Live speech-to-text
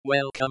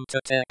Welcome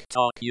to Tech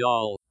Talk,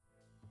 y'all.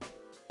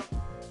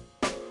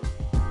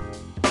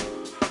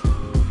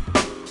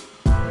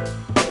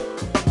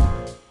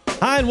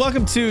 Hi, and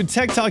welcome to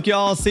Tech Talk,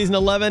 y'all, Season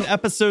 11,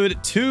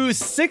 Episode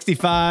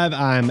 265.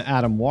 I'm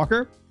Adam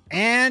Walker.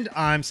 And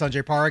I'm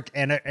Sanjay Park.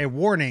 And a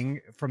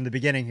warning from the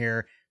beginning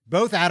here,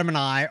 both Adam and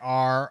I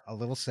are a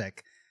little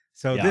sick.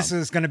 So this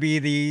is going to be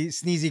the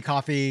sneezy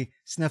coffee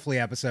sniffly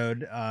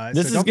episode.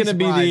 This is going to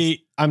be the,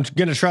 I'm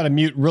going to try to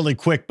mute really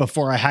quick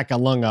before I hack a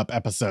lung up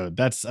episode.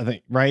 That's, I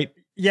think, right?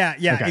 Yeah,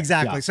 okay,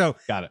 exactly. Yeah, so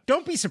got it.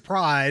 Don't be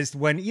surprised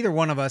when either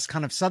one of us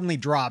kind of suddenly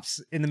drops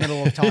in the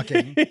middle of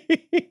talking.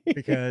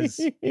 Because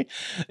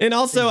and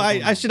also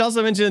I should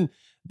also mention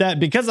that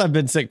because I've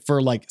been sick for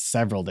like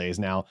several days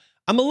now,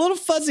 I'm a little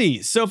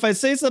fuzzy. So if I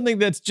say something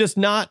that's just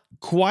not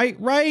quite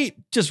right,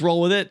 just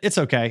roll with it. It's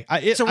okay.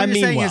 So what you're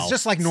saying is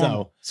just like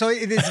normal. So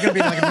it is going to be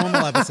like a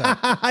normal episode.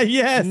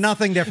 Yes.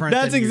 Nothing different.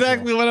 That's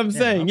exactly what I'm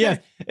saying. Okay.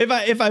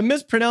 Yes. If I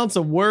mispronounce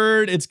a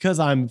word, it's because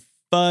I'm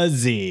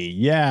fuzzy.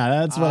 Yeah,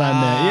 that's what I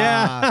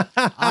meant.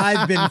 Yeah.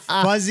 I've been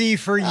fuzzy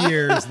for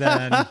years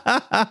then.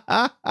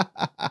 I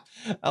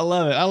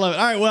love it. All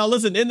right. Well,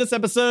 listen, in this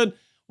episode,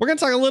 we're going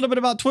to talk a little bit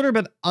about Twitter,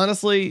 but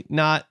honestly,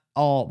 not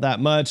all that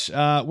much.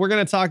 We're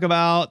going to talk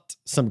about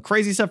some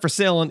crazy stuff for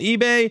sale on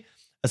eBay,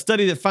 a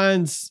study that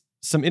finds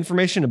some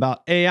information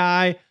about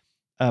AI,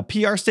 a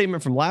PR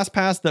statement from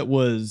LastPass that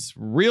was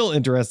real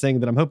interesting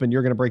that I'm hoping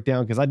you're going to break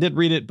down because I did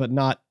read it, but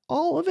not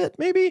all of it,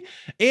 maybe.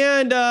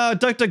 And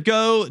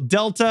DuckDuckGo,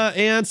 Delta,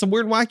 and some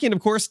weird wacky, and of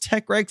course,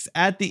 TechRex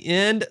at the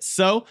end.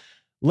 So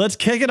let's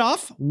kick it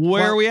off.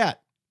 Where are we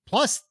at?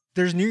 Plus,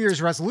 there's New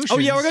Year's resolutions. Oh,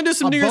 yeah, we're going to do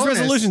some New Year's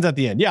resolutions at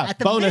the end. Yeah, at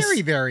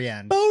the very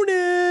end.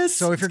 Bonus.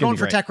 So if you're going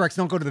for TechRex,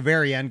 don't go to the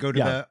very end. Go to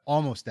the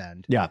almost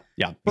end. Yeah.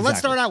 But let's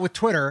start out with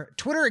Twitter.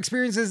 Twitter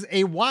experiences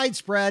a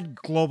widespread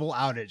global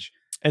outage.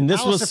 And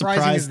this was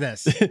surprising is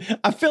this?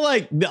 I feel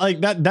like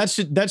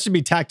that should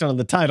be tacked on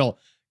the title,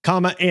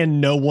 comma,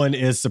 and no one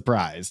is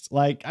surprised.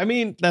 Like, I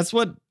mean, that's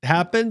what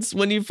happens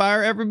when you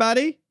fire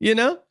everybody, you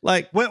know?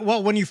 Like,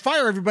 well, when you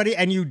fire everybody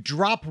and you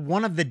drop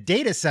one of the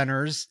data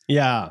centers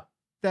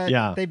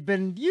that they've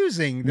been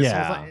using this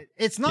whole time.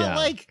 It's not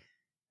like,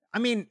 I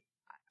mean,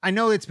 I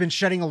know it's been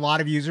shedding a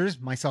lot of users,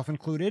 myself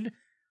included,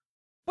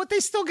 but they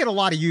still get a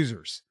lot of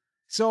users.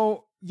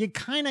 So you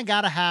kind of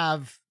got to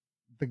have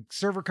the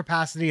server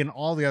capacity and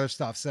all the other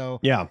stuff. So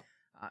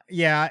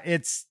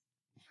it's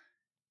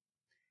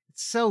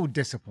so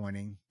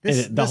disappointing.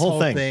 The whole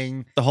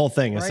thing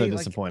is so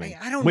disappointing.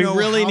 I don't know. We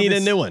really need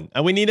a new one.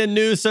 We need a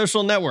new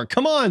social network.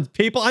 Come on,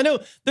 people. I know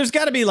there's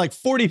got to be like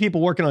 40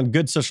 people working on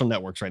good social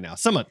networks right now.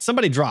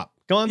 Somebody drop.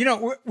 Go on. You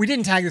know, we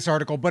didn't tag this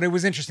article, but it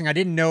was interesting. I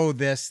didn't know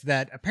this,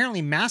 that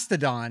apparently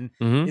Mastodon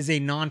is a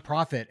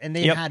nonprofit, and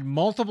they had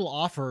multiple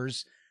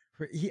offers.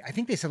 I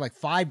think they said like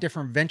 5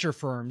 different venture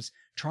firms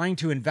trying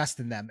to invest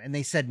in them. And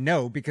they said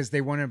no, because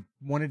they wanted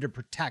to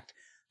protect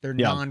their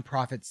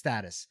nonprofit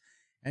status.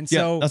 And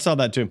so I saw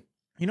that too.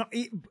 You know,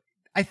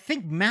 I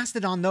think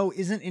Mastodon though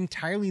isn't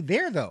entirely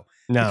there though.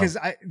 No, because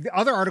the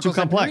other articles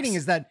I'm reading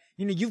is that,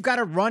 you know, you've got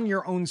to run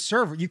your own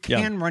server. You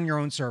can run your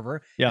own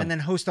server and then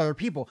host other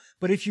people.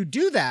 But if you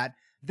do that,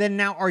 then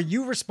now are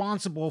you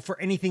responsible for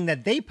anything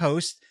that they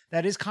post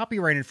that is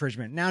copyright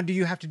infringement? Now, do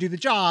you have to do the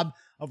job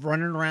of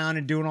running around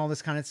and doing all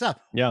this kind of stuff?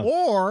 Yeah.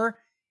 Or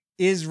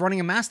is running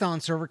a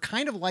Mastodon server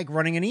kind of like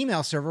running an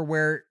email server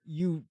where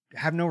you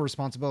have no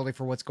responsibility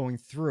for what's going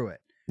through it?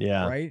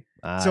 Yeah. Right.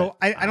 So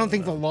I don't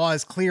think the law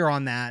is clear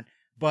on that,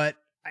 but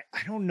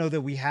I don't know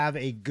that we have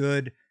a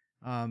good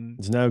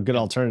there's no good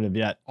alternative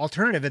yet.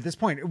 Alternative at this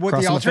point. What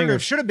the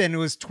alternative should have been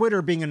was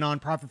Twitter being a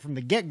nonprofit from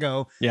the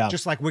get-go,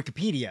 just like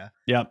Wikipedia.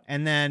 Yep.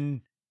 And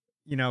then,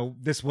 you know,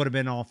 this would have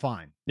been all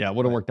fine. Yeah,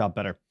 would have worked out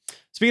better.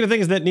 Speaking of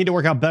things that need to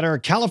work out better,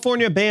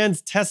 California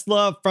bans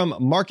Tesla from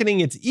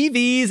marketing its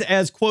EVs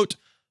as, quote,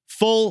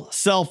 full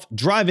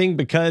self-driving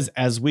because,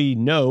 as we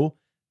know,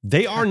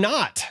 they are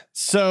not.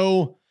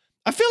 So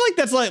I feel like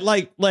that's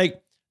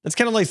like that's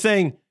kind of like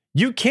saying,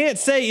 you can't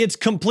say it's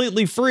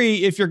completely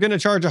free if you're going to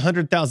charge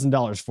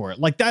 $100,000 for it.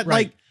 Like that,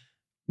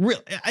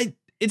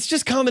 it's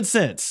just common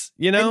sense,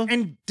 you know?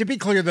 And to be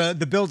clear,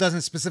 the bill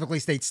doesn't specifically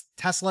state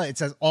Tesla. It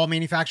says all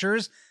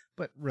manufacturers,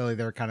 but really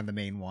they're kind of the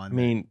main one. I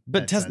mean,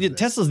 but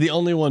Tesla's the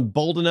only one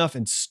bold enough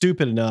and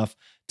stupid enough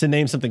to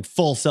name something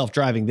full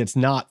self-driving that's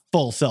not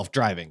full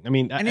self-driving. I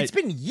mean, and it's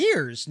been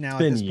years now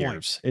at this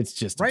point. It's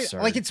just right.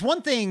 absurd. Like, it's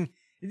one thing.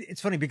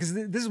 It's funny because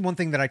this is one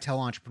thing that I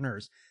tell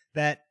entrepreneurs,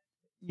 that,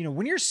 you know,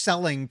 when you're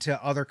selling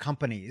to other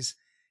companies,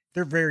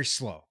 they're very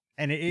slow,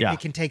 and it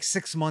can take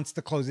 6 months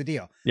to close a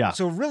deal. Yeah.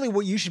 So really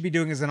what you should be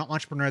doing as an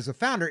entrepreneur, as a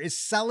founder, is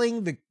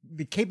selling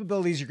the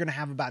capabilities you're going to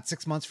have about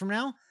 6 months from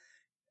now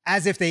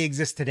as if they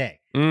exist today,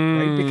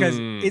 right? Because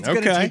it's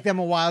going to take them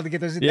a while to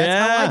get those. Yeah.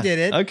 That's how I did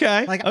it.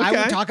 Okay. Like, I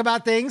would talk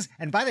about things,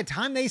 and by the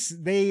time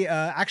they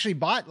actually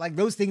bought, like,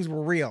 those things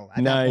were real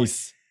at that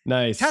point.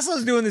 Nice.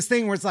 Tesla's doing this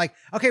thing where it's like,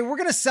 okay, we're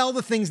going to sell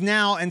the things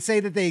now and say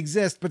that they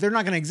exist, but they're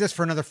not going to exist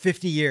for another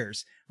 50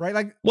 years, right?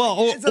 Like, well,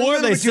 or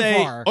they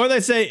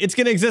say it's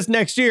going to exist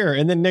next year,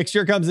 and then next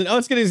year comes and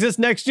it's going to exist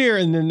next year,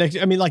 and then next.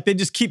 I mean, like they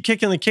just keep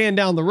kicking the can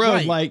down the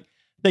road, like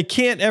they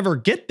can't ever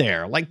get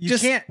there. Like you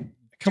can't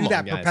do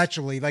that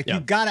perpetually. Like you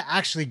got to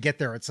actually get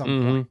there at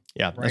some point.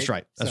 Yeah, right? That's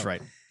right. That's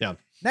right. Yeah.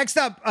 Next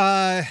up,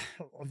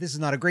 this is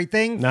not a great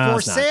thing. For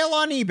sale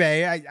on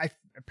eBay. I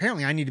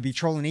apparently I need to be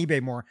trolling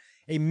eBay more.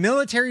 A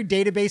military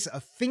database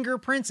of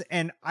fingerprints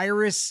and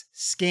iris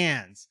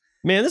scans.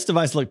 Man, this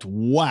device looked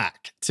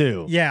whack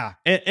too. Yeah,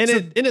 and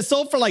it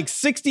sold for like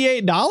 $68.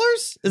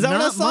 Is that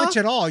what I saw? Not much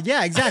at all.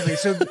 Yeah, exactly.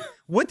 So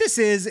what this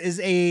is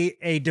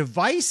a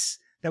device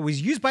that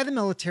was used by the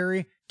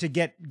military to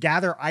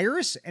gather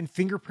iris and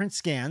fingerprint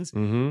scans.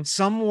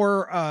 Some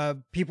were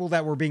people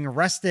that were being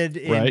arrested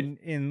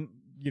in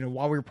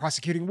while we were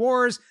prosecuting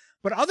wars,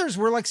 but others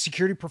were like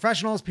security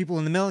professionals, people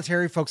in the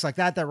military, folks like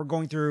that were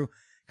going through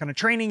kind of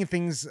training and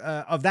things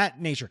of that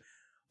nature.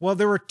 Well,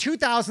 there were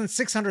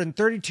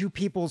 2,632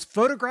 people's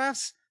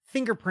photographs,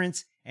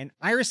 fingerprints, and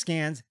iris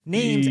scans,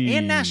 names,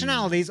 and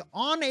nationalities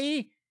on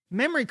a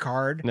memory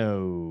card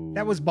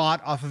that was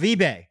bought off of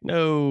eBay.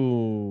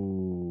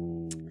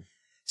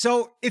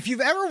 So if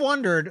you've ever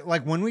wondered,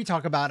 like when we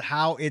talk about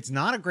how it's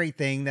not a great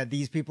thing that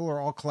these people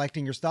are all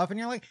collecting your stuff and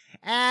you're like,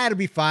 it'll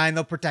be fine.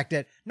 They'll protect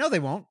it. No, they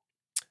won't.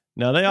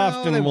 No, they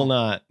often will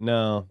not.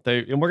 No,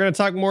 and we're going to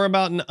talk more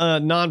about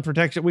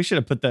non-protection. We should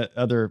have put that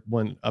other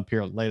one up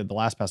here later, the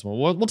LastPass one.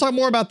 We'll talk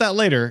more about that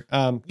later.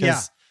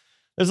 There's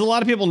a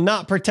lot of people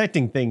not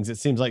protecting things, it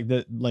seems like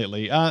that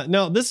lately.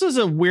 No, this is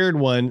a weird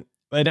one,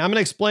 and I'm going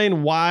to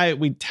explain why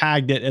we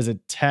tagged it as a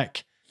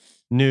tech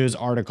news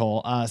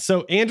article.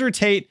 So Andrew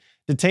Tate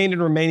detained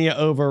in Romania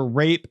over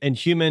rape and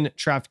human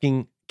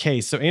trafficking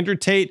case. So Andrew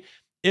Tate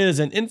is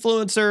an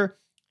influencer.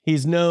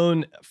 He's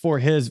known for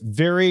his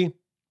very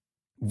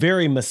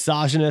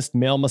misogynist,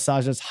 male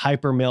misogynist,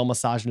 hyper male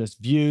misogynist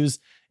views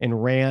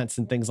and rants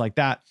and things like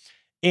that.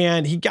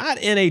 And he got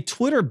in a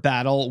Twitter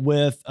battle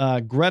with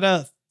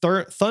Greta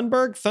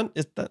Thunberg.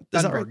 Is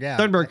that right? Yeah.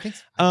 Thunberg. I think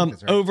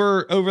that's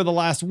right. over the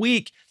last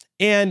week.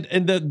 And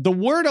the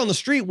word on the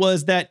street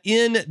was that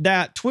in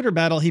that Twitter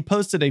battle, he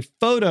posted a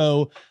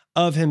photo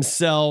of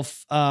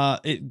himself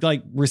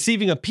like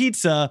receiving a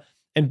pizza.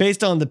 And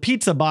based on the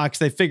pizza box,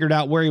 they figured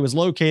out where he was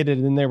located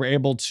and then they were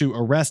able to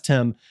arrest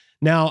him.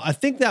 Now, I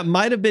think that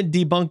might have been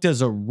debunked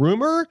as a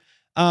rumor.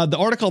 The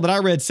article that I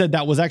read said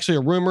that was actually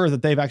a rumor,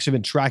 that they've actually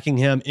been tracking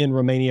him in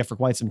Romania for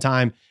quite some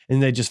time.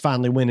 And they just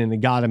finally went in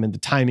and got him, and the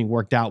timing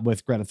worked out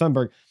with Greta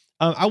Thunberg.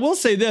 I will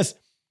say this.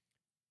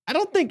 I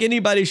don't think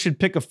anybody should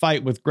pick a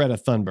fight with Greta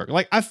Thunberg.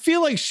 Like, I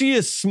feel like she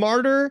is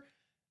smarter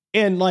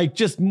and like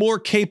just more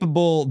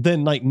capable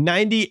than like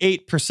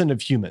 98%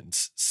 of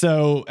humans.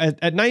 So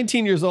at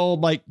 19 years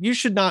old, like you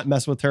should not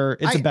mess with her.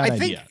 It's a bad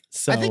idea.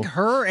 So I think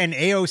her and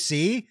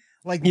AOC,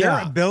 like their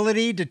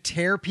ability to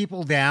tear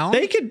people down.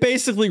 They could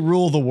basically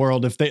rule the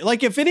world if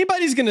if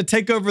anybody's going to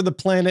take over the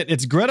planet,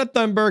 it's Greta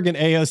Thunberg and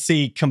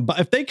AOC.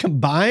 If they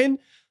combine,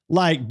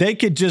 like they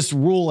could just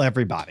rule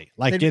everybody.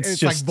 Like it's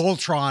just like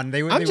Voltron.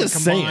 They would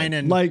combine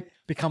and like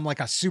become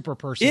like a super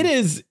person. It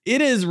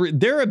is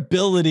their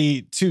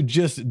ability to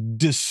just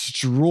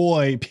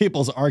destroy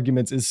people's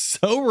arguments is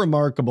so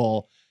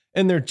remarkable.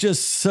 And they're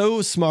just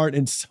so smart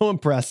and so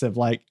impressive.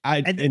 Like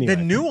anyway. The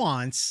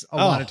nuance a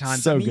lot of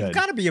times. So you've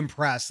got to be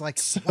impressed. Like,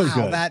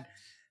 wow,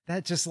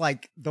 that just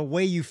like the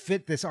way you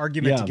fit this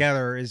argument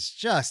together is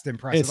just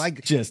impressive. It's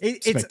like just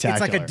spectacular.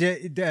 It's like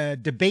a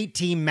debate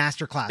team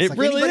masterclass. It like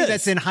really anybody is.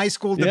 that's in high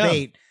school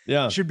debate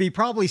should be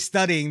probably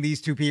studying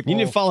these two people. You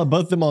need to follow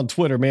both of them on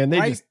Twitter, man.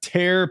 They just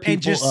tear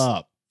people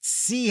up.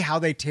 See how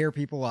they tear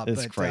people up.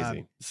 It's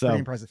crazy. Pretty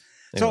impressive.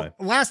 Anyway.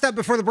 So last up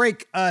before the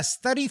break, a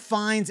study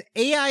finds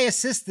AI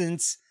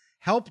assistants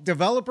help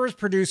developers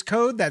produce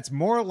code that's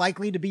more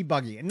likely to be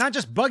buggy. And not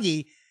just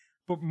buggy,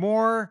 but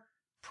more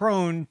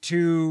prone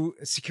to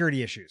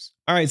security issues.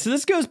 All right, so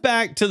this goes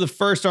back to the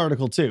first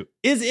article too.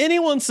 Is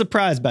anyone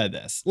surprised by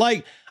this?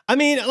 I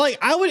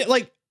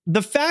would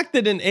the fact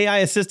that an AI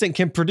assistant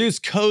can produce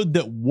code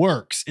that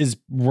works is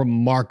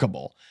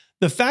remarkable.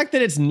 The fact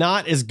that it's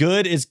not as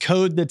good as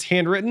code that's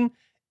handwritten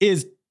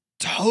is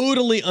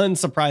totally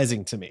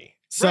unsurprising to me.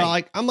 So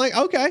I'm like,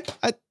 okay,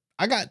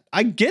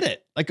 I get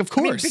it. Like, of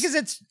course. Because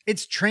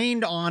it's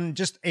trained on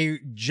just a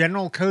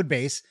general code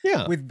base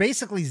with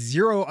basically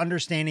zero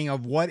understanding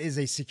of what is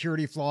a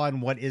security flaw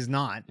and what is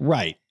not.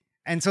 Right.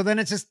 And so then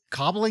it's just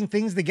cobbling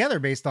things together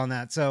based on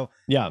that. So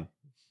yeah.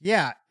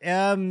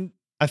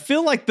 I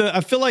feel like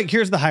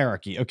here's the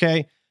hierarchy.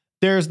 Okay.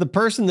 There's the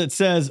person that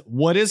says,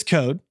 what is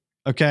code?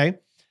 Okay.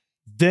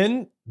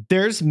 Then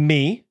there's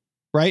me.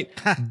 Right.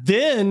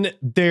 Then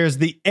there's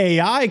the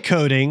AI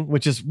coding,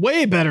 which is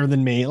way better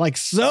than me, like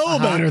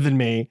better than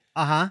me.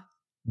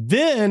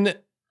 Then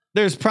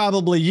there's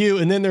probably you.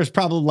 And then there's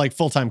probably like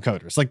full-time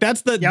coders. Like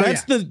that's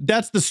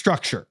the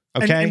structure.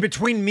 Okay. And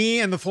between me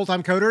and the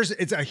full-time coders,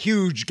 it's a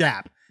huge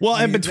gap. Well,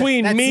 and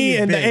between me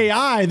and the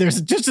AI, there's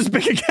just as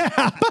big a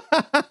gap.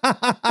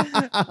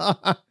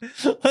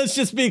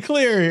 let's just be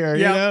clear here,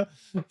 you know?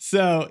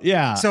 So,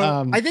 yeah.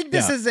 So I think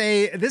this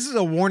is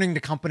a warning to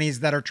companies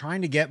that are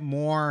trying to get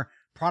more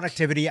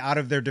productivity out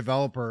of their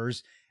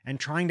developers and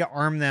trying to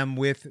arm them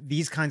with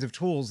these kinds of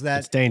tools that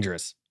it's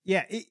dangerous.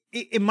 Yeah,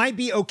 it might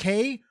be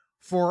okay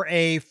for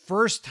a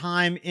first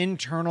time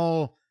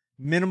internal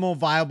minimal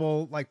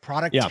viable like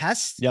product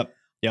test. Yep.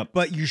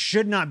 But you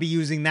should not be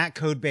using that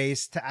code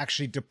base to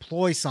actually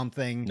deploy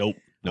something. Nope.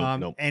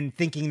 And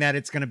thinking that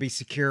it's going to be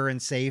secure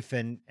and safe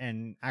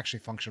and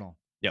actually functional.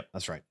 Yep,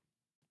 that's right.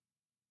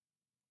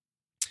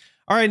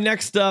 All right,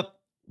 next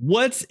up,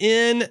 what's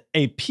in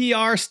a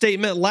PR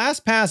statement?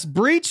 LastPass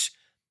breach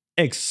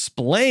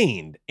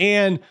explained.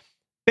 And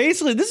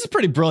basically, this is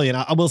pretty brilliant,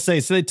 I will say.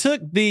 So they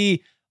took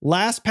the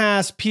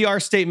LastPass PR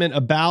statement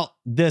about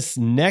this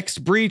next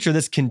breach or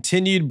this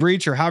continued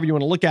breach or however you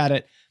want to look at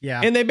it.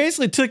 Yeah. And they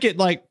basically took it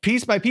like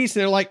piece by piece.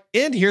 And they're like,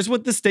 and here's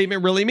what the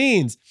statement really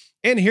means.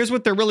 And here's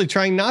what they're really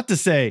trying not to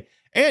say.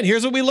 And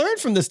here's what we learned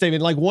from this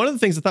statement. Like one of the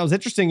things I thought was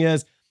interesting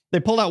is they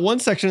pulled out one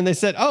section and they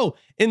said, oh,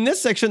 in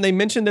this section, they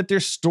mentioned that they're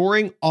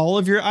storing all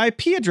of your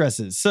IP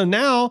addresses. So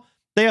now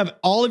they have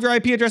all of your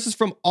IP addresses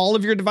from all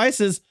of your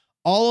devices,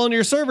 all on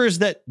your servers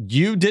that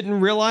you didn't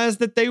realize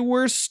that they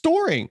were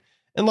storing.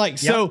 And like,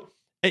 so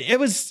it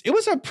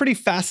was a pretty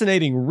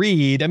fascinating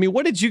read. I mean,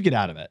 what did you get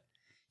out of it?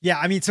 Yeah,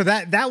 I mean, so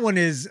that one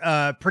is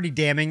pretty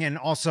damning and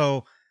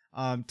also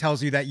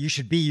tells you that you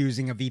should be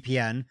using a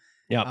VPN.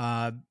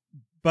 Yeah.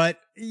 But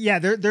yeah,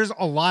 there's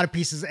a lot of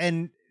pieces,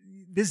 and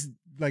this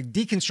like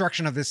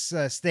deconstruction of this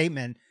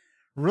statement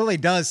really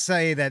does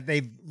say that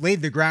they've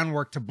laid the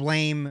groundwork to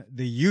blame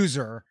the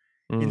user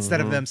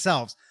instead of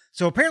themselves.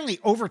 So apparently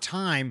over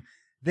time,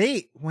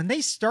 when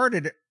they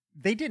started,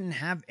 they didn't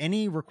have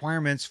any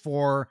requirements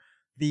for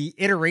the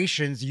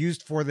iterations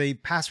used for the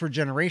password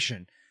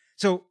generation.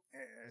 So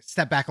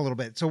step back a little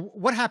bit. So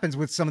what happens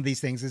with some of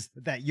these things is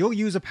that you'll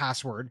use a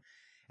password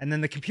and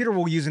then the computer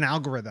will use an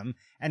algorithm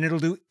and it'll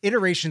do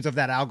iterations of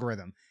that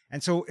algorithm.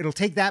 And so it'll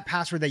take that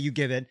password that you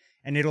give it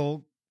and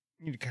it'll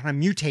kind of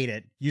mutate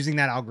it using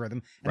that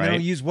algorithm. And then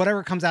it'll use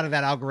whatever comes out of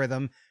that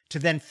algorithm to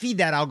then feed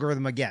that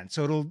algorithm again.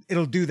 So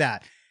it'll do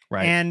that.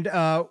 Right. And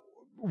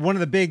one of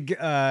the big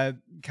kind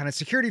of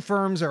security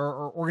firms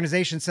or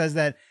organizations says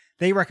that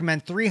they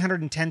recommend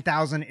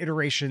 310,000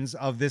 iterations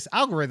of this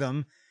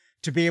algorithm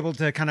to be able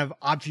to kind of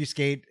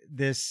obfuscate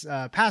this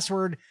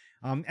password.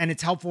 And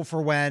it's helpful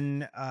for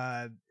when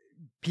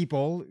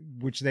people,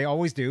 which they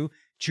always do,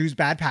 choose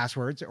bad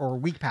passwords or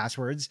weak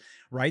passwords,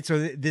 right? So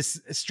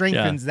this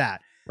strengthens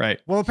that. Right.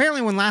 Well,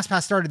 apparently when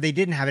LastPass started, they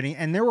didn't have any.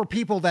 And there were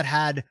people that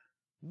had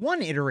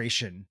one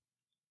iteration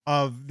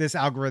of this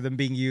algorithm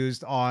being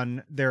used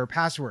on their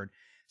password.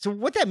 So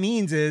what that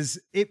means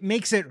is it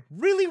makes it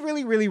really,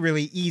 really, really,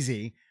 really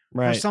easy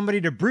for somebody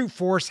to brute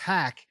force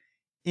hack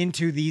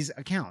into these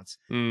accounts.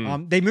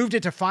 They moved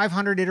it to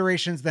 500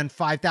 iterations, then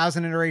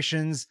 5,000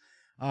 iterations.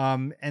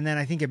 And then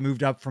I think it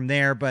moved up from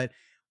there. But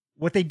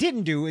what they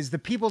didn't do is the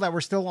people that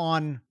were still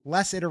on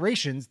less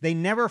iterations, they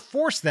never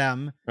forced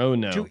them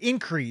to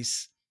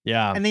increase.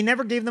 Yeah. And they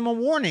never gave them a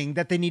warning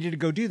that they needed to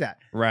go do that.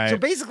 Right. So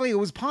basically it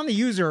was upon the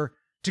user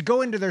to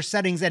go into their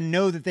settings and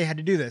know that they had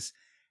to do this.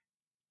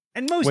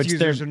 And most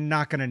users are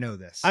not going to know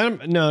this.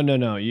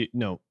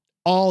 No.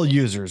 All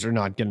users are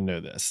not going to know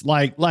this.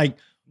 Like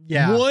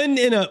one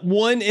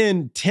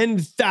in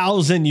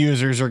 10,000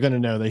 users are going to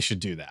know they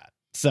should do that.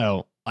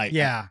 So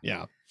yeah.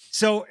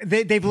 So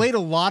they've laid a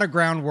lot of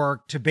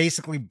groundwork to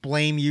basically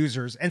blame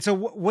users. And so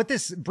what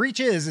this breach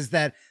is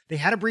that they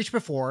had a breach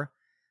before.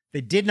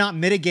 They did not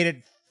mitigate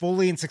it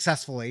fully and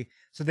successfully.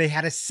 So they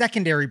had a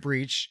secondary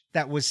breach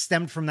that was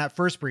stemmed from that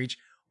first breach,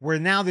 where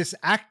now this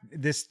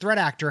threat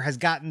actor has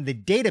gotten the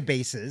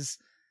databases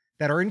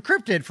that are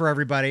encrypted for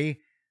everybody,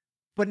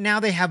 but now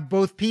they have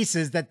both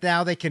pieces that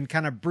now they can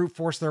kind of brute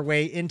force their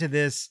way into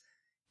this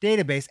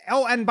database.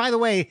 Oh, and by the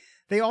way,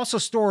 they also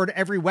stored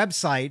every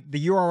website,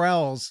 the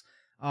URLs,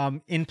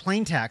 in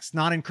plain text,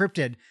 not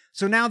encrypted.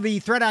 So now the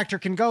threat actor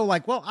can go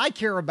like, well, I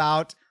care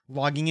about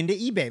logging into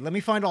eBay. Let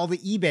me find all the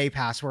eBay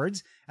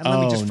passwords and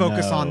let me just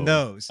focus on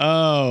those.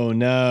 Oh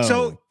no.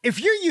 So if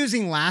you're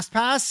using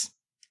LastPass,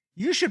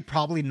 you should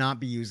probably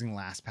not be using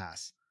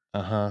LastPass.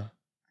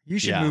 You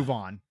should move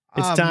on.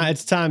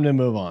 It's time to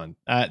move on.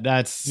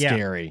 That's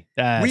scary.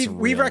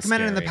 We've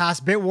recommended in the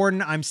past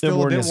Bitwarden. I'm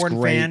still a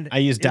Bitwarden fan. I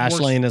use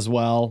Dashlane as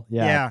well.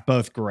 Yeah,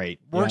 both great.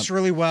 Works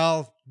really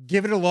well.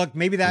 Give it a look.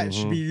 Maybe that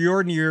should be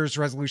your New Year's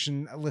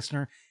resolution,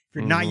 listener. If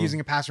you're not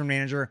using a password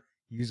manager,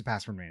 use a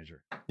password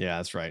manager. Yeah,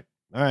 that's right.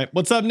 All right,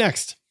 what's up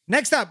next?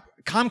 Next up,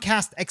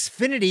 Comcast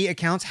Xfinity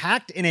accounts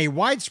hacked in a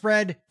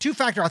widespread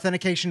two-factor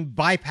authentication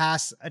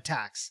bypass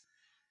attacks.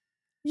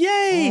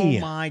 Yay!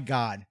 Oh my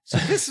God. So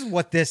this is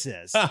what this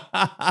is.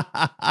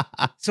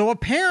 So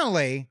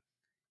apparently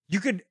you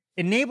could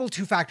enable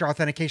two-factor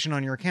authentication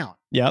on your account.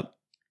 Yep.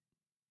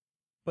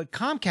 But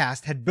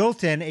Comcast had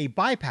built in a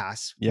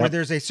bypass where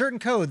there's a certain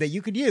code that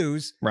you could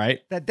use. Right.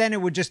 That then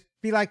it would just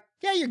be like,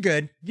 yeah, you're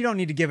good. You don't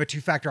need to give a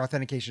two-factor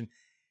authentication.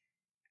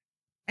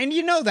 And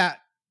you know that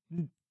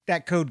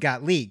code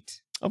got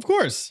leaked. Of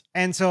course.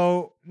 And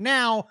so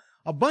now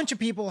a bunch of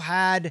people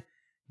had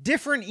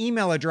different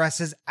email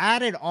addresses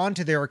added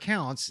onto their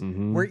accounts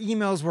where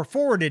emails were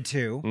forwarded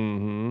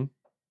to.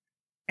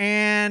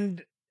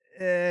 And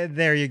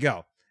there you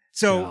go.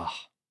 So,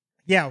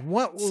 yeah,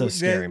 so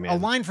scary, man. A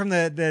line from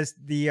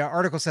the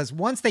article says,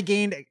 once they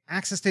gained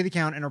access to the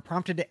account and are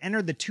prompted to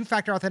enter the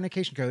two-factor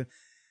authentication code,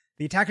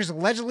 the attackers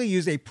allegedly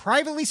used a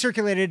privately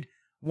circulated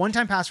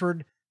one-time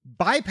password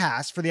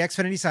bypass for the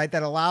Xfinity site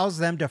that allows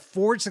them to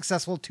forge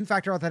successful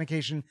two-factor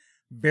authentication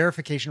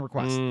verification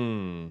requests.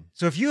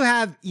 So if you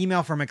have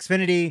email from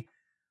Xfinity,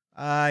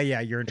 yeah,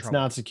 you're in trouble. It's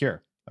not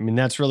secure. I mean,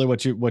 that's really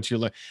what you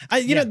learn.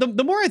 You know,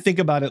 the more I think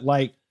about it,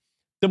 like,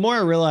 the more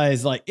I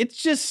realize, like,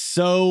 it's just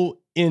so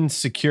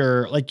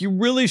insecure. Like, you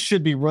really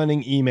should be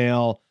running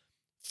email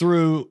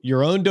through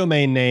your own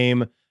domain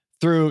name,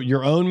 through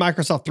your own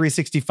Microsoft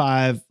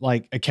 365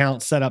 like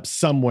account set up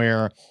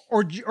somewhere,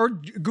 or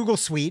Google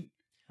Suite.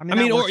 I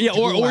mean, or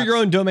your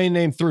own domain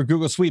name through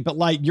Google Suite. But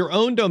like, your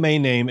own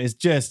domain name is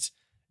just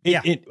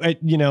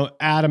you know,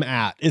 Adam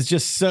at is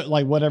just so,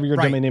 like, whatever your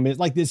domain name is,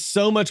 like, it's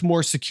so much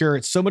more secure.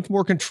 It's so much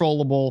more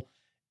controllable.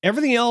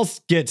 Everything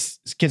else gets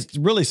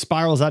really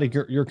spirals out of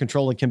your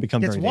control and can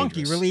become very wonky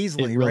dangerous. Really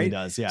easily. It really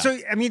does. Yeah. So,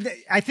 I mean,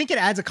 I think it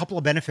adds a couple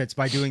of benefits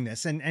by doing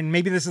this. And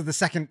maybe this is the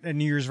second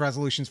New Year's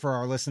resolutions for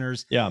our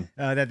listeners. Yeah.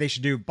 That they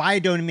should do. Buy a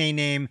domain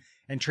name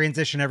and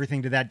transition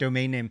everything to that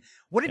domain name.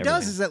 What it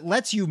does is it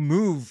lets you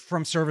move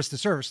from service to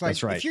service. Like,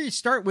 that's right. If you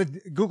start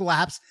with Google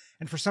Apps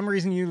and for some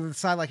reason you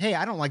decide like, hey,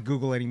 I don't like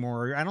Google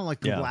anymore, or I don't like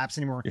Google Apps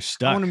anymore. You're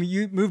stuck. I want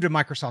to move to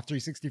Microsoft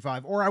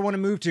 365, or I want to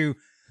move to,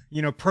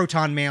 you know,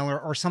 Proton Mail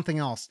or something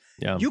else.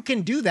 Yeah. You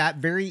can do that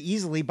very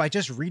easily by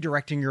just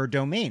redirecting your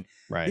domain.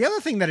 Right. The other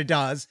thing that it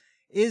does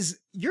is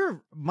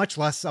you're much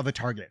less of a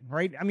target,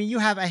 right? I mean, you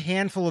have a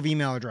handful of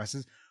email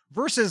addresses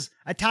versus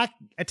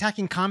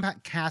attacking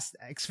Comcast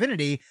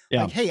Xfinity.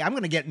 Yeah. Like, hey, I'm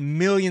going to get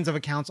millions of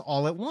accounts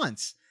all at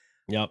once.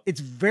 Yep.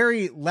 It's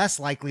very less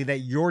likely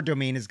that your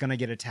domain is going to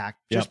get attacked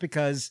just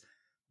because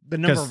the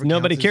number of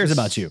nobody cares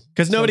about you.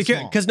 Because nobody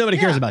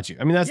cares about you.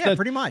 I mean, that's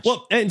pretty much.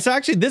 Well, and so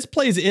actually this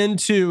plays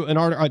into an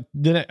article,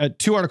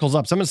 two articles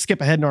up. So I'm going to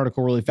skip ahead an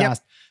article really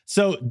fast. Yep.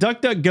 So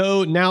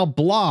DuckDuckGo now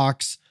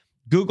blocks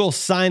Google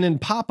sign-in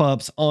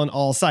pop-ups on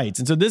all sites.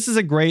 And so this is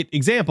a great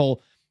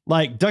example.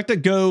 Like,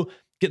 DuckDuckGo,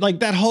 get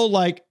like that whole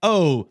like,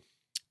 oh,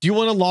 do you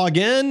want to log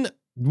in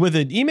with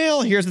an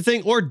email? Here's the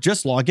thing, or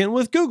just log in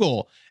with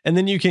Google. And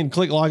then you can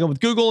click log in with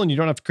Google and you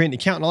don't have to create an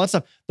account and all that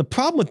stuff. The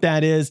problem with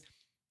that is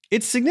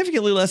it's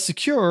significantly less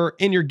secure,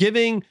 and you're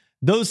giving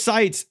those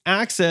sites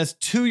access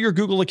to your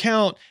Google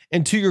account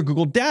and to your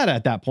Google data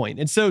at that point.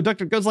 And so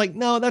DuckDuckGo's like,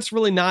 no, that's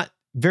really not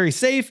very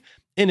safe,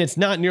 and it's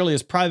not nearly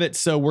as private.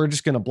 So we're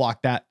just going to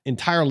block that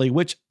entirely,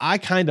 which I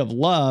kind of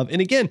love.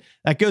 And again,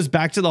 that goes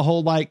back to the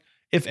whole, like,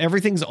 if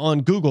everything's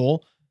on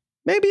Google,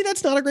 maybe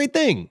that's not a great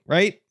thing,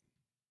 right?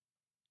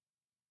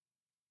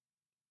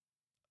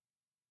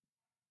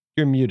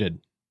 You're muted.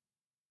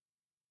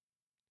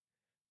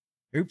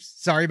 Oops,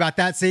 sorry about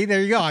that. See,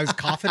 there you go. I was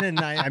coughing and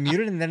I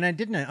muted, and then I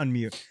didn't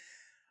unmute.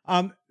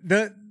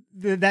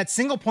 That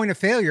single point of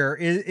failure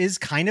is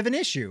kind of an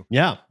issue.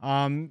 Yeah.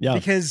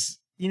 Because,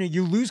 you know,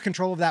 you lose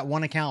control of that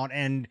one account,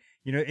 and,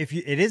 you know, if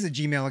it is a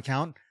Gmail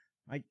account,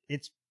 like,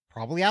 it's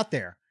probably out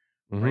there,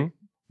 right?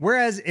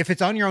 Whereas if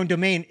it's on your own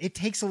domain, it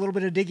takes a little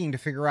bit of digging to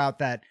figure out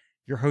that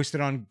you're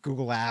hosted on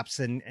Google Apps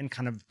and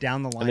kind of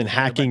down the line. And then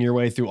hacking your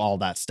way through all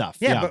that stuff.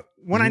 Yeah. But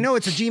when I know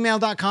it's a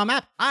gmail.com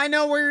app, I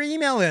know where your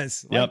email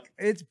is. Like,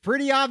 it's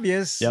pretty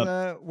obvious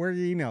where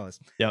your email is.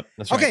 Yep.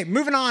 That's right. Okay.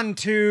 Moving on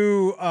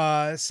to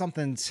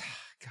something,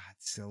 God,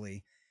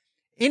 silly.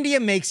 India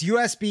makes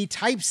USB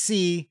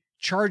Type-C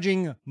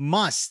charging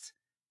must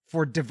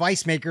for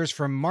device makers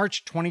from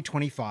March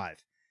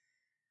 2025.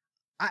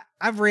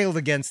 I've railed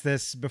against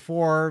this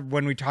before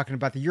when we're talking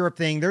about the Europe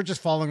thing. They're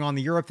just following on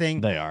the Europe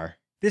thing. They are.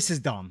 This is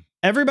dumb.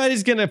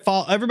 Everybody's going to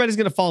fall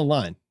in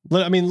line.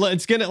 I mean,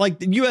 it's going to, like,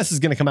 the US is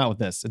going to come out with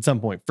this at some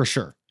point for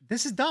sure.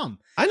 This is dumb.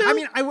 I know. I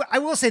mean, I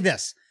will say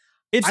this.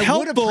 It's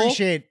helpful,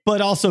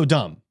 but also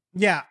dumb.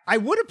 Yeah. I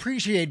would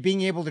appreciate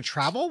being able to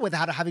travel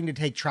without having to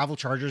take travel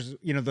chargers,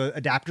 you know, the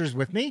adapters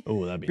with me.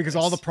 Oh, that'd be because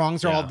nice. all the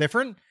prongs are all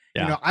different.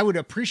 Yeah. You know, I would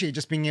appreciate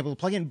just being able to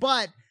plug in,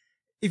 but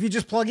if you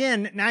just plug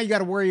in, now you got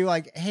to worry,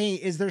 like, hey,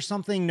 is there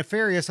something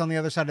nefarious on the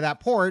other side of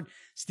that port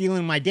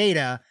stealing my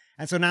data?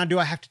 And so now, do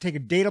I have to take a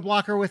data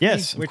blocker with me?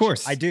 Yes, of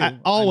course. I do.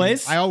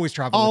 Always. I always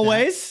travel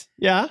always. with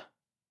that. Yeah.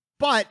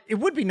 But it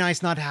would be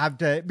nice not to have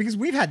to, because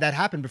we've had that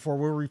happen before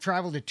where we've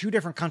traveled to two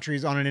different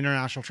countries on an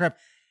international trip,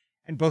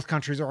 and both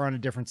countries are on a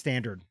different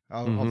standard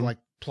of like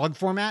plug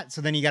format.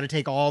 So then you got to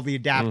take all the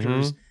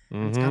adapters.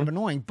 It's kind of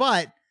annoying,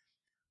 but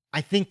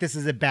I think this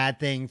is a bad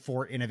thing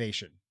for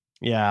innovation.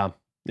 Yeah.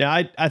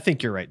 Yeah. I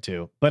think you're right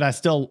too, but I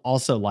still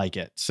also like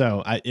it.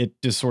 So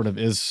it just sort of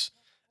is.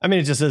 I mean,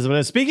 it just is what it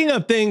is. Speaking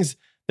of things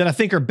that I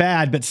think are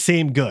bad, but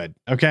seem good.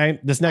 Okay.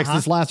 This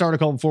last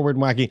article before we're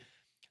wacky.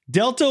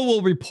 Delta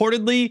will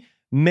reportedly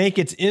make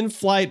its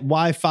in-flight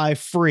Wi-Fi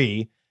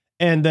free.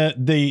 And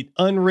the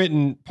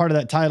unwritten part of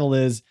that title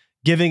is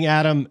giving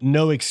Adam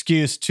no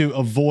excuse to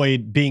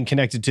avoid being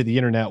connected to the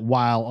internet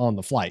while on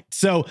the flight.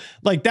 So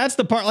like, that's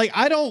the part, like,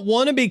 I don't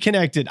want to be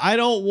connected. I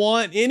don't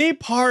want any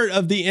part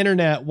of the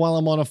internet while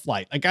I'm on a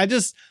flight. Like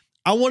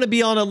I want to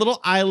be on a little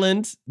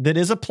island that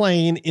is a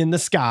plane in the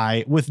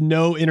sky with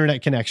no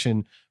internet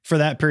connection for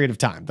that period of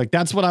time. Like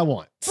that's what I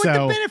want. But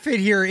the benefit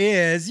here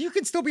is you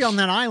can still be on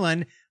that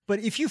island, but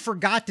if you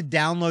forgot to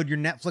download your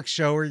Netflix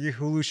show or your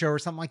Hulu show or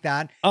something like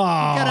that, you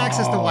got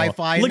access to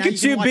Wi-Fi. Look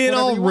at you being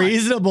all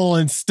reasonable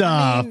and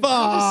stuff.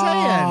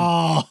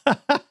 I mean,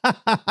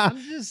 I'm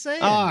just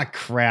saying. Oh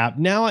crap!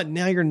 Now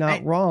you're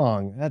not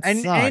wrong. That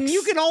sucks. And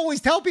you can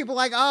always tell people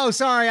like, oh,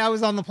 sorry, I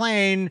was on the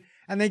plane,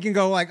 and they can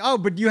go like, oh,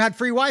 but you had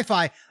free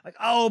Wi-Fi. Like,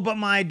 oh, but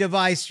my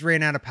device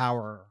ran out of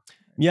power.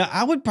 Yeah,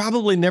 I would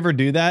probably never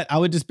do that. I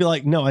would just be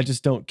like, no, I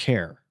just don't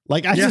care.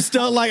 Like, I just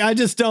don't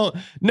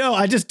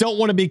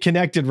want to be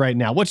connected right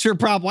now. What's your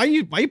problem? Why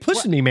are you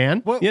pushing me,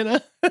 man? Well, you know?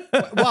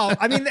 Well,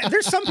 I mean,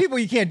 there's some people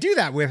you can't do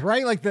that with,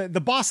 right? Like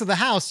the boss of the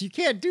house, you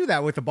can't do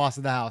that with the boss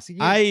of the house.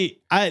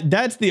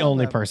 That's the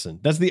only person.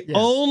 That's the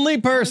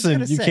only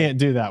person you can't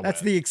do that with.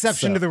 That's the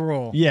exception to the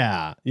rule.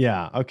 Yeah.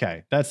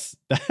 Okay. That's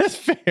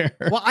fair.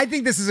 Well, I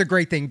think this is a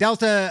great thing.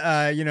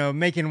 Delta,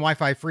 making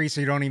Wi-Fi free so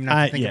you don't even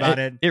have to think about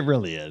it. It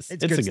really is.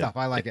 It's good stuff.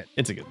 I like it.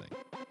 It's a good thing.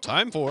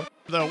 Time for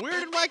the Weird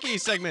and Wacky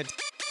segment.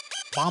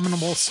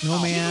 Abominable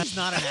Snowman. He's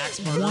not an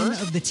axe murderer. One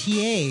of the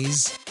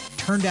TAs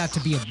turned out to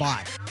be a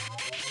bot.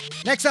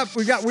 Next up,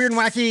 we've got Weird and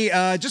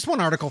Wacky. Just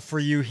one article for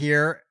you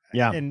here.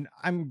 Yeah. And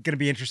I'm going to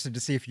be interested to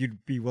see if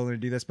you'd be willing to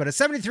do this. But a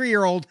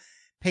 73-year-old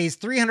pays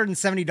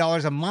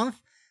 $370 a month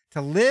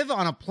to live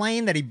on a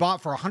plane that he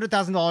bought for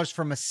 $100,000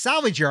 from a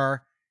salvage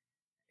yard.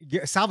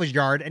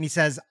 And he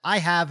says, I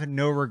have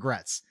no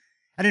regrets.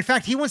 And in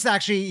fact, he wants to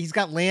he's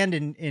got land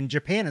in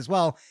Japan as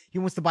well. He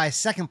wants to buy a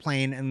second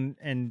plane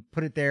and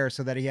put it there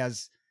so that he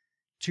has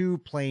 2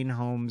 plane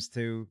homes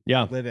to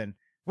live in.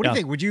 What do you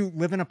think? Would you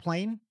live in a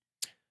plane?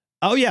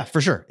 Oh yeah,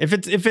 for sure. If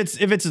it's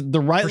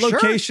the right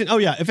location. Sure. Oh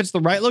yeah. If it's the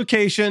right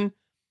location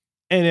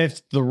and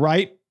it's the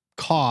right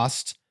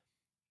cost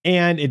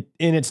and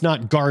it's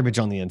not garbage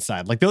on the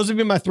inside. Like those would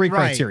be my 3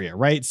 criteria,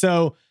 right?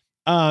 So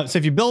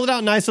if you build it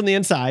out nice on the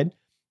inside,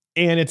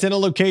 and it's in a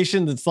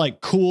location that's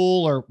like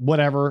cool or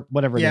whatever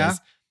it is.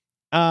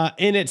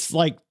 And it's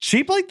like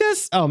cheap like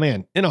this. Oh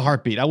man, in a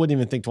heartbeat. I wouldn't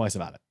even think twice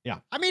about it.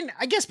 Yeah. I mean,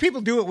 I guess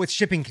people do it with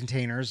shipping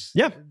containers.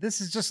 Yeah.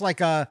 This is just like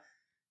a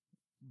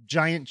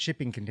giant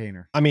shipping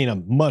container. I mean, a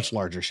much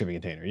larger shipping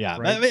container. Yeah.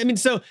 Right. I mean,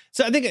 so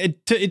I think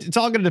it's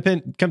all going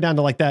to come down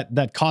to like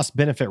that cost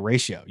benefit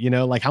ratio,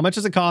 like how much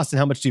does it cost and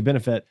how much do you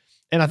benefit?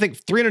 And I think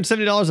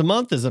 $370 a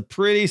month is a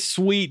pretty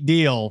sweet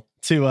deal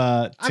to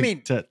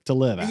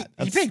live at.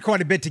 He paid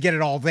quite a bit to get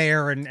it all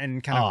there and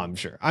kind of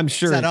I'm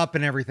sure set up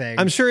and everything.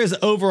 I'm sure his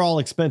overall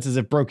expenses,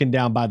 if broken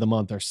down by the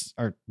month,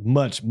 are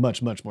much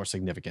more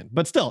significant.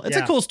 But still, it's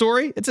a cool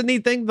story. It's a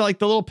neat thing. Like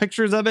the little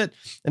pictures of it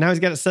and how he's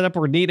got it set up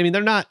are neat. I mean,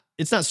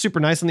 it's not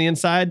super nice on the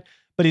inside,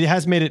 but he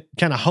has made it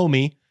kind of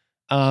homey.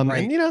 And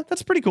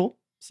that's pretty cool.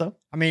 So,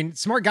 I mean,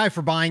 smart guy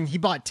for buying. He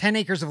bought 10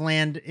 acres of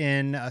land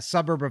in a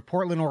suburb of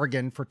Portland,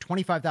 Oregon for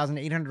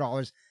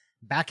 $25,800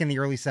 back in the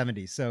early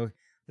 70s. So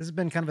this has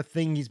been kind of a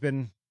thing he's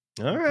been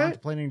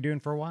contemplating doing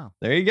for a while.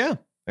 There you go.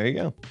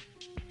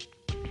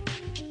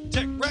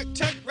 Tech wreck.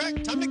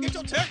 Time to get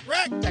your tech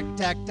wreck.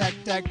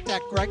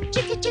 Tech wreck.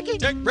 Chicky.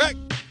 Tech wreck.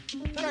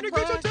 Time to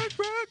get your tech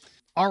wreck.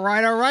 All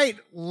right.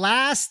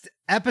 Last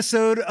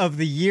episode of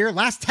the year.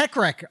 Last tech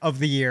wreck of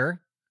the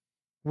year.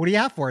 What do you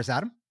have for us,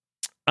 Adam?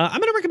 I'm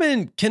going to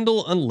recommend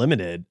Kindle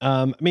Unlimited.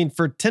 I mean,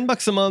 for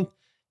 $10 a month,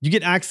 you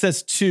get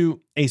access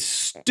to a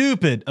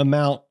stupid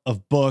amount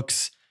of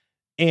books.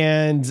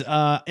 And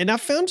I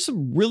found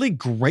some really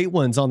great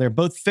ones on there,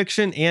 both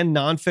fiction and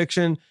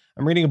nonfiction.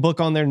 I'm reading a book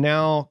on there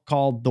now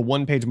called The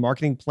One-Page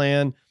Marketing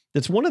Plan.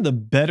 That's one of the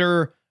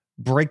better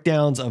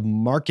breakdowns of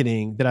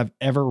marketing that I've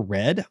ever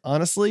read,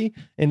 honestly.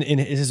 And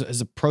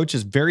his approach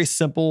is very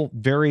simple,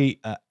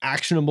 very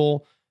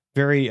actionable,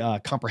 very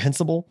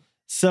comprehensible.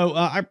 So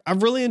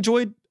I've really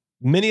enjoyed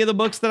many of the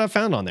books that I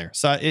found on there.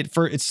 So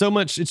it's so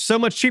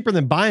much cheaper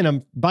than buying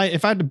them.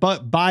 If I had to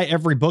buy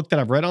every book that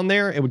I've read on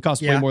there, it would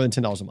cost way more than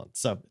 $10 a month.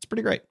 So it's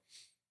pretty great.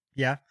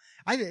 Yeah.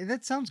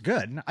 That sounds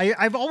good.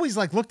 I've always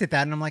looked at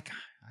that and I'm like,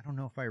 I don't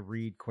know if I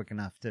read quick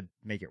enough to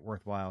make it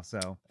worthwhile.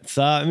 So it's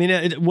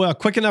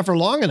quick enough or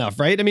long enough,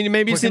 right? I mean,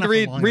 maybe you just need to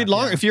read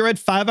long. Yeah. If you read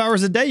 5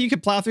 hours a day, you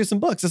could plow through some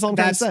books. That's all I'm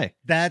trying to say.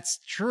 That's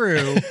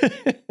true.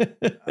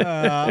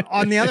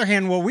 On the other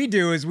hand, what we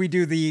do is we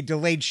do the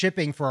delayed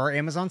shipping for our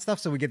Amazon stuff.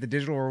 So we get the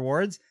digital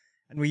rewards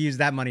and we use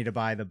that money to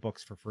buy the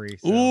books for free.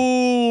 So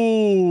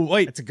ooh,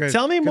 wait,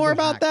 tell me more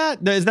about hack.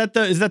 That. Is that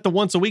the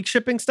once a week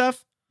shipping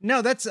stuff?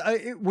 No, that's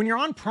when you're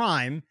on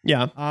Prime.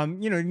 Yeah.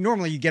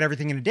 Normally you get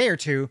everything in a day or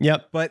two.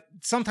 Yep. But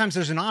sometimes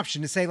there's an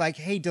option to say like,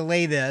 hey,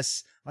 delay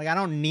this. Like, I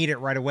don't need it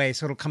right away.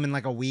 So it'll come in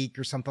like a week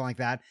or something like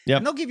that. Yep.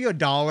 And they'll give you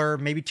 $1,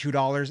 maybe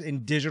 $2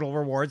 in digital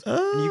rewards.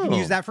 Oh. And you can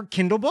use that for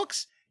Kindle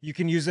books. You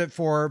can use it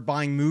for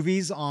buying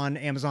movies on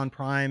Amazon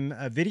Prime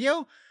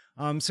Video.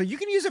 So you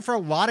can use it for a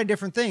lot of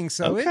different things.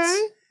 So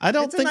I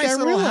don't think I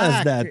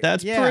realized that.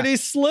 That's pretty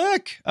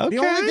slick. Okay.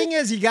 The only thing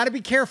is you got to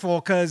be careful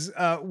because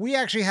we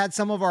actually had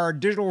some of our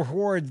digital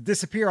rewards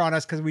disappear on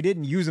us because we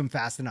didn't use them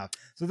fast enough.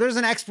 So there's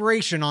an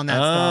expiration on that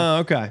stuff.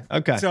 Okay.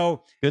 Okay.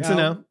 So good to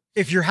know.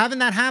 If you're having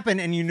that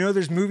happen and you know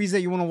there's movies that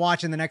you want to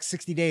watch in the next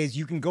 60 days,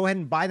 you can go ahead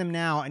and buy them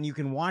now and you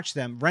can watch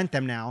them, rent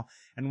them now,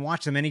 and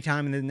watch them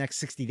anytime in the next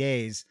 60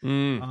 days.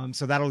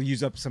 So that'll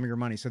use up some of your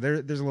money. So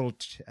there's a little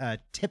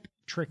tip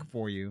trick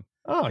for you.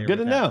 Oh, good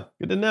to know.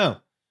 Good to know.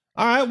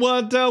 All right.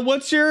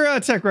 What's your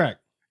tech rec?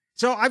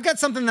 So I've got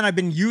something that I've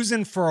been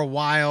using for a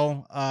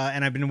while,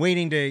 and I've been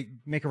waiting to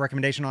make a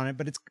recommendation on it,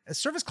 but it's a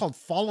service called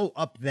Follow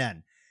Up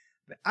Then.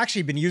 I've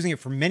actually been using it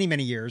for many,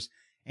 many years.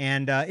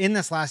 And in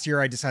this last year,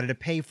 I decided to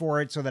pay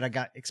for it so that I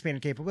got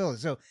expanded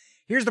capabilities. So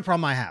here's the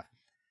problem I have.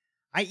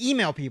 I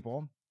email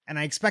people and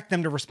I expect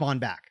them to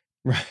respond back.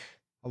 Right.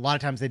 A lot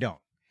of times they don't.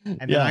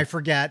 And then I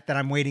forget that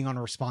I'm waiting on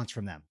a response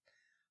from them.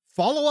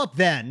 Follow Up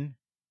Then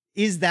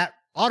is that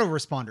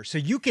autoresponder. So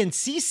you can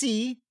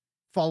CC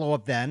Follow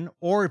Up Then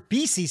or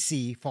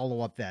BCC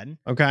Follow Up Then.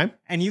 Okay.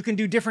 And you can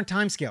do different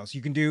timescales.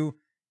 You can do,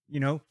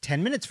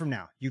 10 minutes from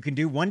now. You can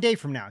do 1 day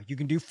from now. You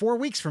can do 4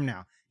 weeks from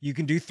now. You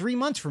can do 3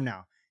 months from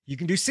now. You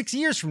can do 6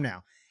 years from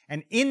now.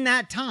 And in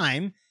that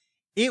time,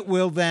 it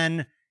will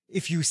then,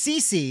 if you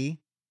CC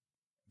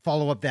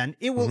Follow Up Then,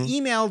 it will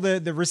email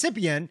the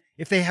recipient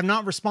if they have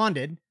not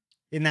responded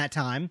in that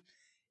time.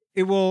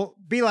 It will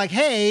be like,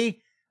 hey,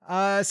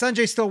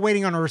 Sanjay's still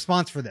waiting on a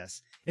response for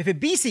this. If you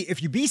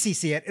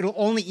BCC it, it'll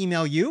only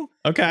email you.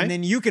 Okay. And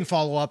then you can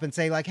follow up and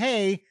say like,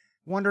 hey,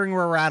 wondering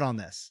where we're at on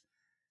this.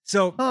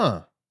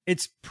 So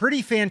it's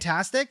pretty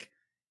fantastic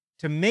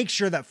to make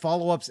sure that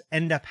follow-ups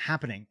end up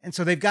happening. And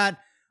so they've got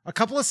a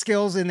couple of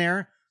skills in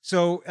there.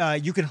 So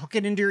you can hook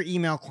it into your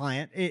email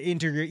client,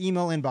 into your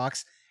email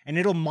inbox, and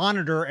it'll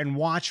monitor and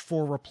watch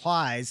for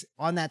replies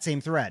on that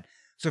same thread.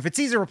 So if it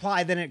sees a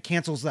reply, then it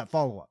cancels that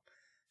follow-up.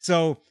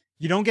 So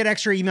you don't get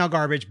extra email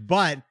garbage,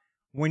 but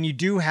when you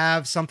do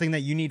have something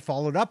that you need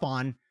followed up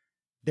on,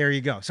 there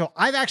you go. So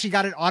I've actually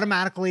got it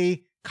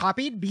automatically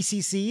copied,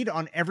 BCC'd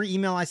on every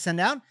email I send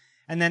out.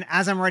 And then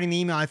as I'm writing the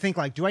email, I think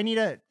like, do I need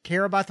to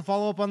care about the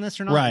follow-up on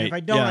this or not? Right. And if I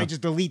don't, I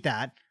just delete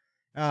that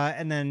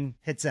and then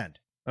hit send.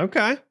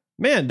 Okay.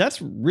 Man,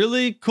 that's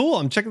really cool.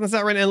 I'm checking this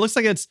out right now. It looks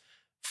like it's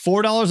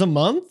 $4 a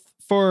month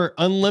for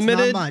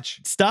unlimited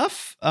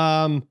stuff.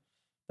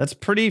 That's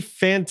pretty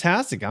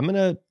fantastic. I'm going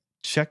to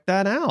check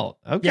that out.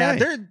 Okay.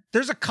 Yeah,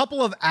 there's a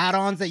couple of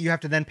add-ons that you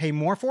have to then pay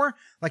more for.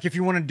 Like if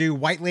you want to do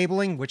white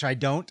labeling, which I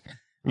don't.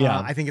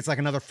 I think it's like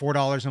another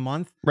 $4 a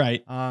month.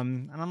 Right.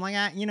 And I'm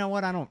like, you know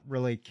what? I don't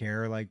really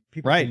care. Like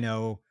people can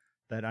know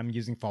that I'm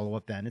using Follow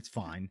Up Then. It's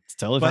fine. It's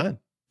totally fine.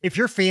 If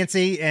you're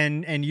fancy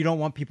and you don't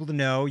want people to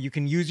know, you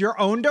can use your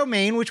own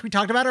domain, which we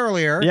talked about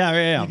earlier.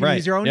 Yeah. You can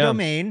use your own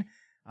domain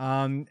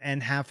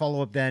and have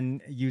Follow Up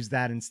Then use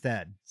that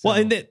instead. So, well,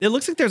 and it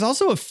looks like there's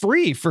also a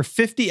free for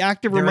 50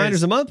 active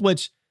reminders a month,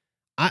 which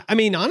I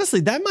mean,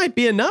 honestly, that might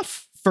be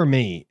enough for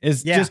me.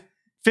 Just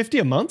 50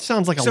 a month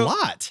sounds like a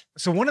lot.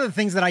 So one of the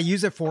things that I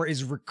use it for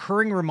is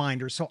recurring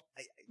reminders. So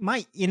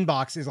my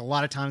inbox is a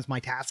lot of times my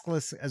task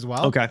list as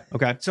well. Okay.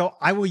 So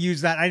I will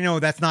use that. I know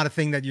that's not a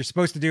thing that you're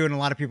supposed to do, and a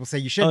lot of people say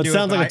you should do it. It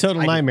sounds like a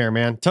total nightmare,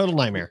 man. Total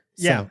nightmare.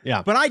 Yeah. So,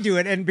 yeah. But I do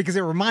it, and because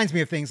it reminds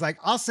me of things, like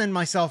I'll send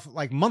myself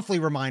like monthly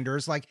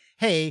reminders like,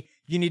 hey,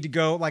 you need to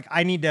go, like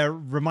I need to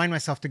remind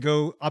myself to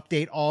go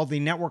update all the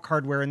network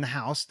hardware in the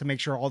house to make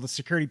sure all the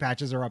security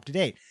patches are up to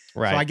date.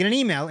 Right. So I get an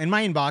email in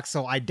my inbox,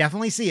 so I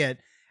definitely see it.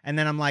 And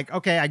then I'm like,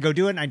 okay, I go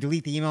do it and I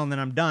delete the email and then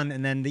I'm done.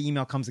 And then the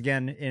email comes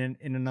again in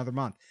another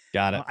month.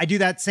 Got it. I do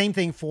that same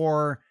thing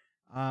for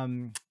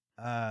credit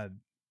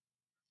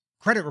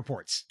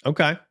reports.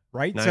 Okay.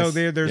 Right. Nice. So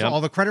there's all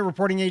the credit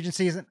reporting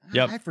agencies. And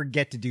Yep. I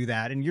forget to do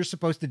that. And you're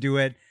supposed to do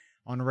it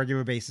on a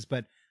regular basis.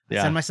 But I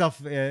send myself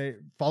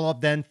Follow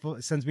Up Then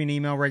sends me an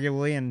email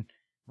regularly and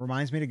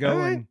reminds me to go.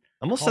 And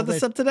I'm going to set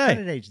this up today.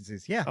 Credit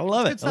agencies. Yeah. I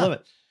love it. I love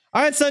it.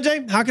 All right,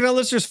 Sanjay, how can our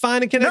listeners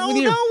find and connect with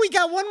you? No, we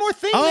got one more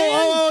thing,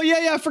 man.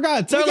 Yeah, I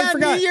forgot. Totally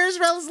forgot. New Year's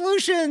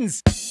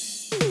resolutions.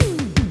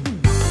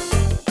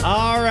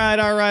 All right.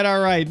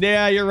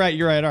 Yeah, you're right.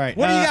 All right.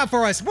 What do you got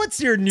for us? What's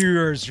your New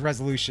Year's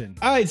resolution?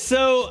 All right,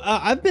 so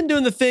I've been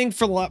doing the thing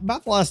for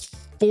about the last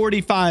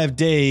 45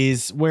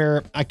 days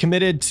where I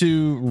committed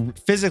to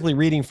physically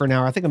reading for an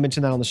hour. I think I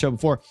mentioned that on the show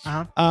before.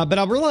 But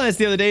I realized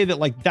the other day that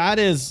like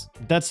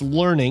that's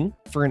learning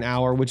for an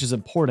hour, which is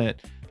important.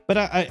 But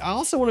I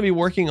also want to be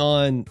working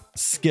on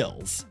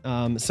skills.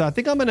 So I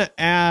think I'm going to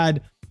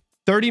add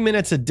 30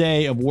 minutes a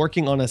day of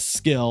working on a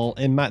skill.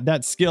 And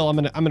that skill, I'm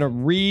going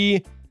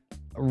to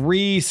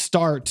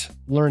restart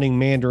learning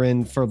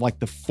Mandarin for like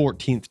the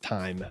 14th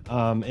time.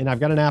 And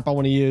I've got an app I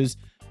want to use,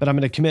 but I'm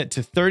going to commit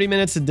to 30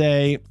 minutes a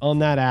day on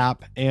that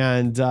app.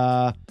 And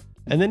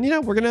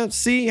then, we're going to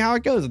see how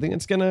it goes. I think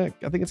it's going to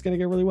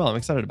go really well. I'm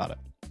excited about it.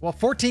 Well,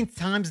 14th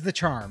time's the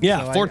charm.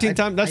 Yeah, 14th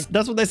time. That's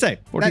what they say.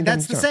 14th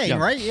that's the saying, yeah.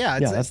 right? Yeah,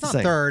 it's not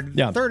third.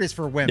 Yeah. Third is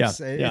for wimps.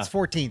 Yeah. It's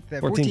 14th.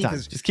 14th time.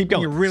 is just keep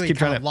going. You really keep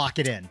kind of lock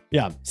it in.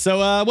 Yeah.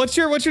 So what's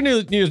your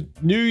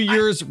New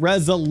Year's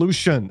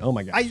resolution? Oh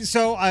my god.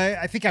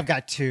 I think I've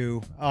got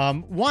two.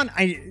 One,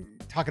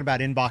 talking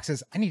about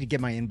inboxes, I need to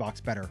get my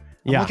inbox better.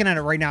 I'm looking at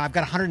it right now. I've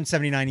got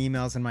 179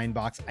 emails in my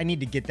inbox. I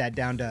need to get that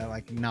down to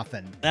like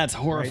nothing. That's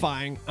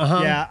horrifying.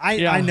 Right? Yeah,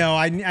 I know.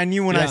 I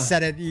knew when I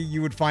said it,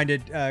 you would find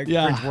it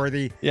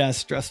cringeworthy. Yeah,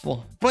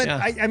 stressful. But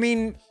I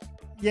mean,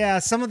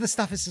 some of the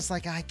stuff is just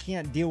like, I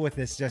can't deal with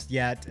this just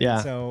yet. Yeah.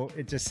 And so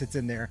it just sits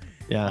in there.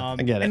 Yeah, I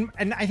get it.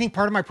 And I think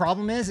part of my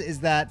problem is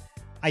that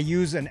I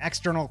use an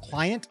external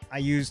client. I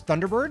use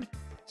Thunderbird.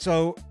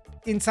 So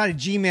inside of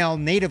Gmail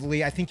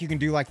natively, I think you can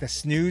do like the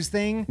snooze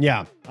thing.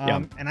 Yeah.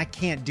 And I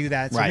can't do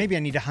that. So maybe I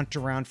need to hunt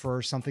around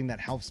for something that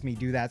helps me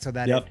do that so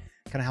that it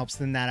kind of helps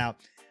thin that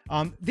out.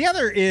 The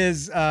other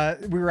is,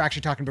 we were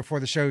actually talking before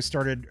the show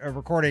started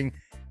recording,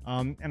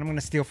 and I'm going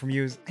to steal from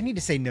you, is I need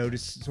to say no to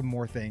some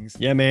more things.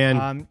 Yeah,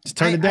 man. Just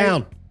turn it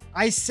down.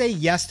 I say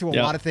yes to a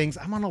lot of things.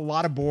 I'm on a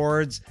lot of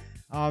boards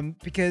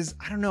because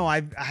I don't know.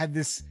 I have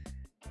this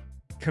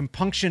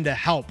compunction to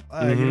help.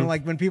 You know,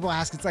 like when people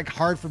ask, it's like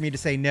hard for me to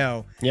say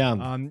no. Yeah.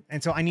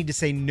 And so I need to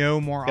say no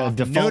more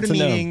often. No to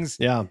meetings.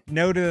 No.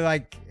 No to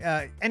like,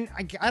 and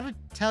I gotta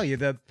tell you,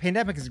 the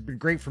pandemic has been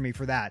great for me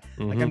for that.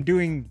 Like I'm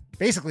doing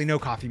basically no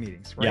coffee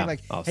meetings, right? Yeah.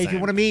 Like, Oh, hey, if you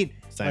want to meet,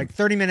 like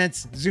 30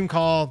 minutes, Zoom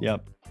call,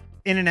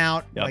 in and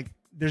out, like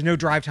there's no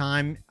drive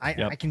time.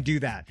 I can do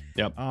that.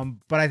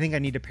 But I think I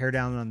need to pare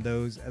down on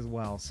those as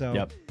well.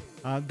 So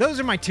those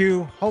are my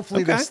two.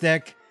 Hopefully they'll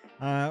stick.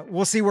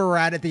 We'll see where we're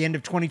at the end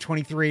of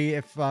 2023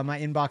 if my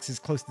inbox is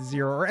close to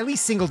zero or at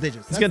least single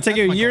digits. It's going to take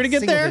you a year to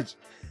get there?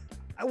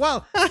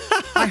 Well,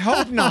 I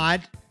hope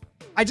not.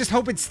 I just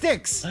hope it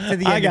sticks to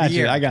the end of the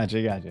year. I got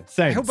you.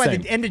 Same. I hope by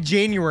the end of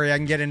January I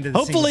can get into the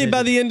hopefully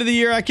by the end of the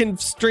year I can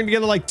string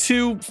together like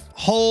 2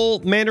 whole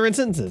Mandarin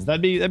sentences.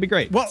 That'd be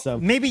great. Well,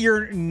 maybe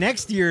your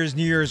next year's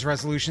New Year's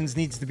resolutions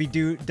needs to be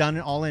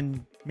done all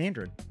in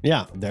Mandarin.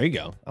 Yeah, there you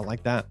go. I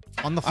like that.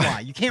 On the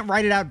fly. You can't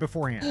write it out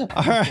beforehand.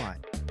 On the fly.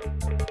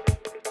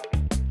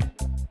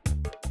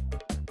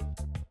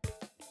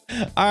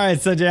 All right,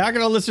 Sanjay, how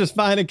can our listeners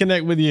find and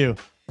connect with you?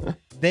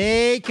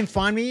 They can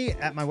find me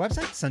at my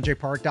website,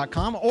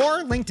 sanjaypark.com,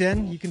 or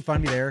LinkedIn. You can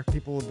find me there.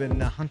 People have been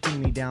hunting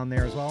me down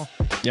there as well.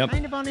 Yep.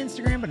 Kind of on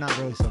Instagram, but not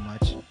really so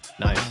much.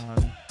 Nice.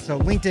 So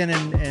LinkedIn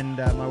and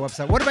my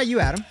website. What about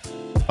you, Adam?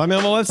 Find me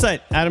on my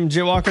website,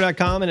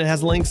 adamjwalker.com, and it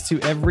has links to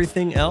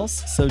everything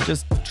else. So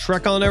just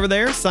trek on over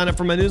there, sign up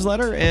for my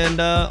newsletter, and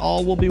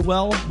all will be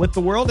well with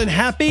the world. And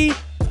happy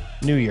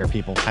New Year,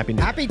 people. Happy New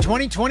Year. Happy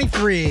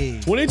 2023.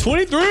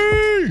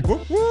 2023.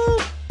 Whoop,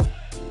 whoop.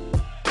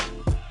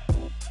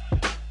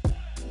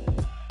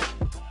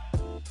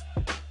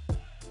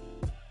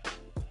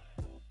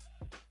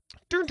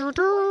 Dun, dun,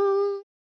 dun.